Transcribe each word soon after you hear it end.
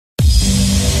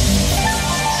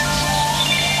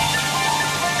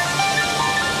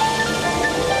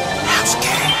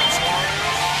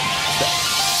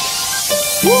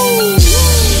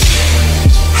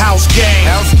House gang.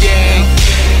 House gang.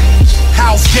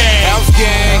 House gang. House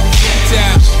gang.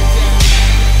 Tap.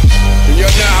 And y'all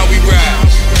know how we ride.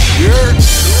 You heard?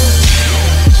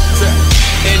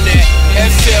 In that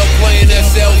SL playing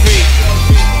SLV.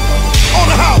 On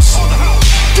the house.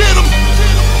 Get 'em.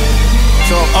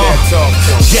 Talk that talk.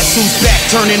 Guess who's back,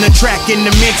 turning the track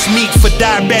into mince meat for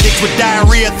diabetics with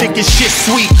diarrhea, thinking shit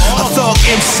sweet. A thug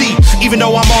MC, even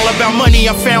though I'm all about money,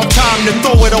 I found time to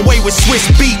throw it away with Swiss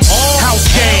beats. House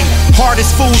gang,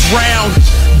 hardest fools round.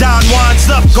 Don winds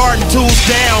up, garden tools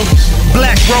down.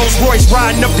 Black Rolls Royce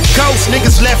riding up the coast.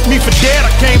 Niggas left me for dead,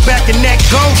 I came back and that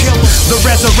ghost. The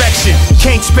resurrection,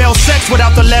 can't spell sex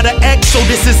without the letter X, so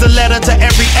this is a letter to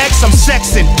every ex I'm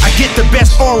sexing. I get the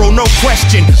best oral, no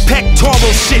question.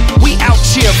 Pectoral shit, we out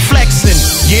here flexing.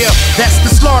 Yeah, that's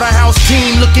the SlaughterHouse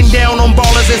team, looking down on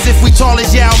ballers as if we tall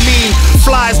as Yao Ming.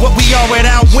 Flies what we are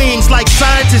without wings, like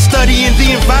scientists studying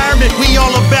the environment. We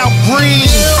all about green.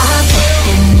 I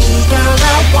fucking need girl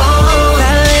I want.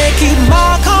 That keep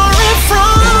my car in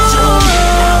front.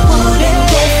 I wouldn't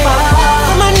go far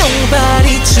from a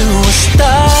nobody to a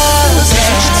star. That's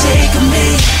what you're taking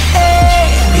me.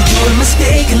 Hey, you do it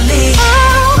mistakenly.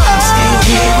 I'm still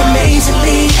here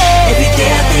amazingly. Every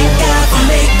day I thank God for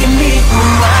making me who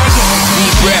I am.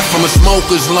 Deep breath from a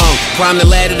smoker's lung. Climb the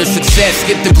ladder to success,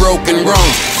 skip the broken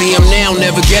rungs. See him now,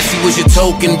 never guess he was your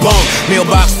token bum.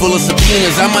 Mailbox full of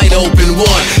subpoenas, I might open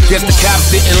one. Guess the cops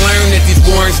didn't learn that these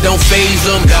warrants don't faze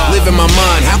them. Live in my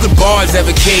mind, how could bars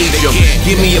ever cage them?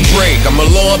 Give me a break, I'm a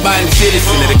law-abiding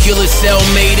citizen. Of the killer's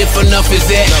cellmate, if enough is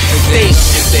at stake.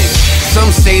 Some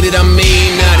say that I'm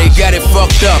mean, nah, they got it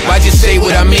fucked up. I just say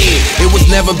what I mean. It was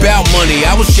never about money,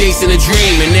 I was chasing a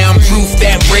dream. And now I'm proof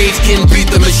that rage can beat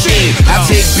the machine. I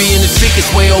take being the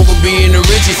sickest way over being the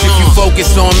richest. If you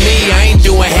focus on me, I ain't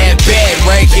doing half bad.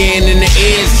 Right hand in the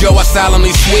ears, Joe, I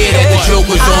solemnly swear that the joke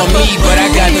was on me, but I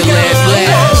got the last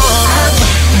laugh.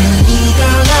 I need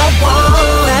girl I want.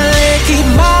 That keep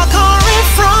my car in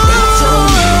front. They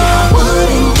told me I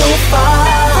wouldn't go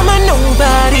far from a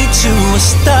nobody to a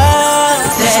star.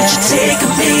 That's what you're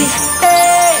taking me.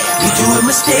 Hey, you do it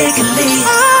mistakenly.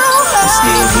 I'm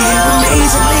still here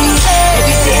amazingly.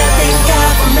 Every day I thank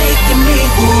God for making me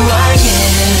who I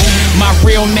am. My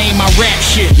real name, my rap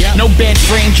shit. No bed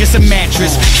frame, just a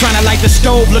mattress. Tryna light the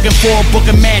stove, looking for a book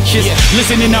of matches.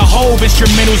 Listening to Hove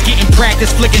instrumentals, getting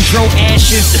practice, flicking dro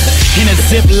ashes in a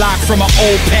ziplock from an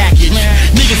old package.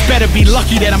 Niggas better be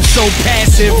lucky that I'm so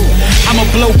passive. I'ma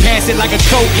blow past it like a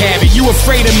coke habit. You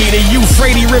afraid of me, the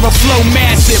Euphrates River flow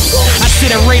massive. I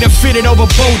sit a Raider fitted over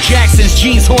Bo Jackson's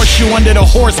jeans horseshoe under the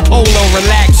horse polo,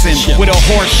 relaxing with a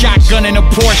horse shotgun in a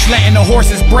Porsche, letting the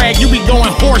horses brag. You be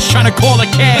going horse trying to call a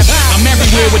cab. I'm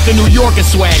everywhere with the New Yorker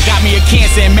swag. Got me a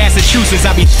cancer in Massachusetts,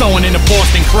 I be throwing in the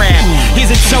Boston crab.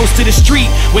 Here's a toast to the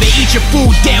street where they eat your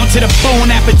food down to the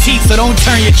bone appetit, so don't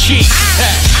turn your cheek.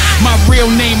 My real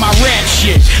name, my rap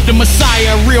shit. The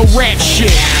Messiah, real rap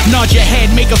shit. Nod your head,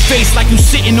 make a face like you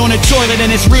sitting on a toilet and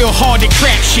it's real hard to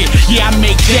crack shit. Yeah, I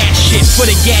make that shit for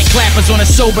the gag clappers on a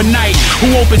sober night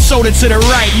who open soda to the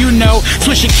right, you know.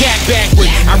 Swish your cat backward.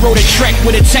 I wrote a track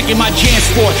with a tech in my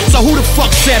JanSport. So who the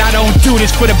fuck said I don't do this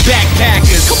for the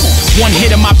backpackers? One hit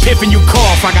of my pip and you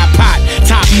cough. I got pot,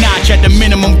 top notch at the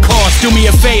minimum cost. Do me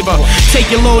a favor, take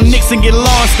your little nicks and get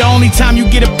lost. The only time you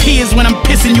get a pee is when I'm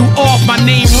pissing you off. My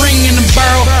name ring in the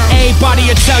borough. Everybody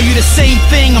will tell you the same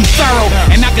thing, I'm thorough.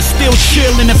 And I can still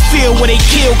chill in the field where they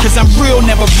kill, cause I'm real,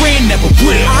 never ran, never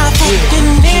will. I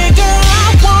fucking nigga